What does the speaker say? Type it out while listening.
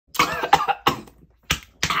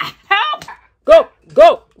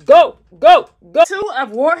go. 2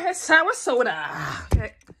 of Warhead sour soda.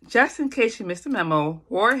 Okay. Just in case you missed the memo,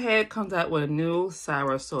 Warhead comes out with a new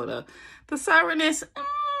sour soda. The sourness, yeah,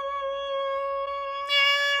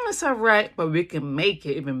 it's alright, but we can make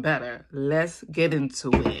it even better. Let's get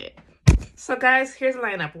into it. So guys, here's the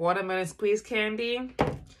lineup. Watermelon squeeze candy,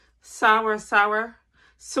 sour,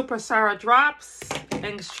 super sour drops, and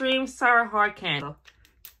extreme sour hard candy.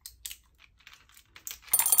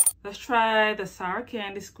 Let's try the sour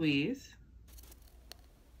candy squeeze.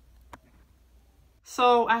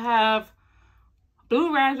 So I have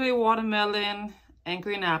blue raspberry, watermelon, and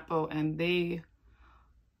green apple, and they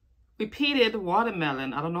repeated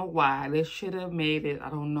watermelon. I don't know why. They should have made it, I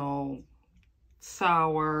don't know, sour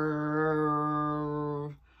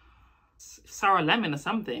lemon or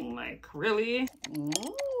something. Like, really? A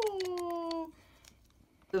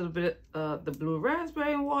little bit of the blue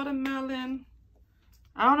raspberry and watermelon.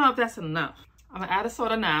 I don't know if that's enough. I'm gonna add a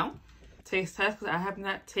soda now. Taste test, because I have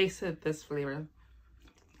not tasted this flavor.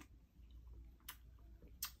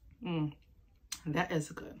 That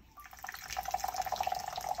is good.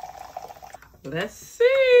 Let's see.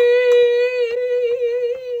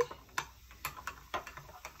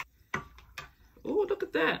 Oh, look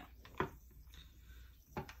at that.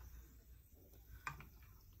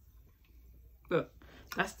 Look,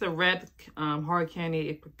 that's the red hard candy.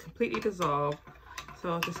 It completely dissolved.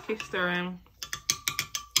 So just keep stirring.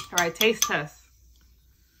 All right, taste test.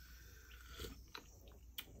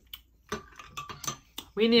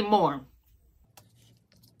 We need more.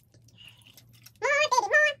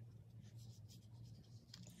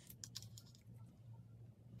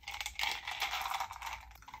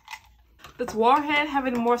 Does Warhead have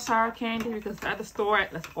any more sour candy? Because at the store,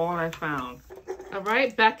 that's all I found. All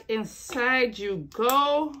right, back inside you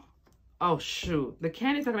go. Oh, shoot. The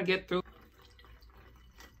candy's not going to get through.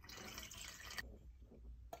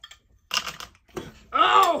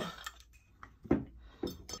 Oh!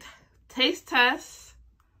 Taste test.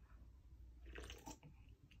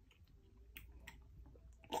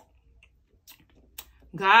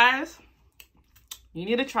 Guys, you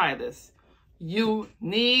need to try this. You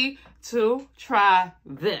need to try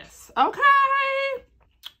this, okay?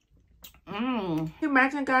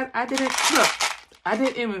 Imagine, guys, I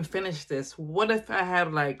didn't even finish this. What if I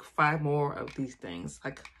had like 5 more of these things?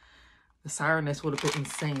 Like, the sourness would have been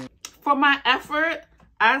insane. For my effort,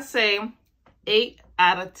 I'd say 8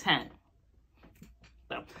 out of 10.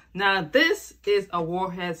 Now, this is a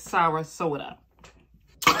Warhead sour soda.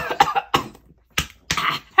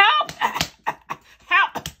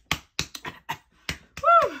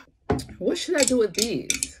 What should I do with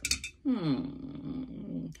these?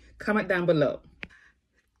 Comment down below.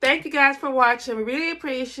 Thank you guys for watching. We really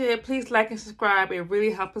appreciate it. Please like and subscribe. It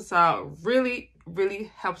really helps us out. Really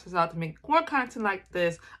helps us out to make more content like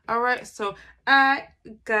this. All right, so I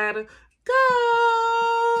gotta go.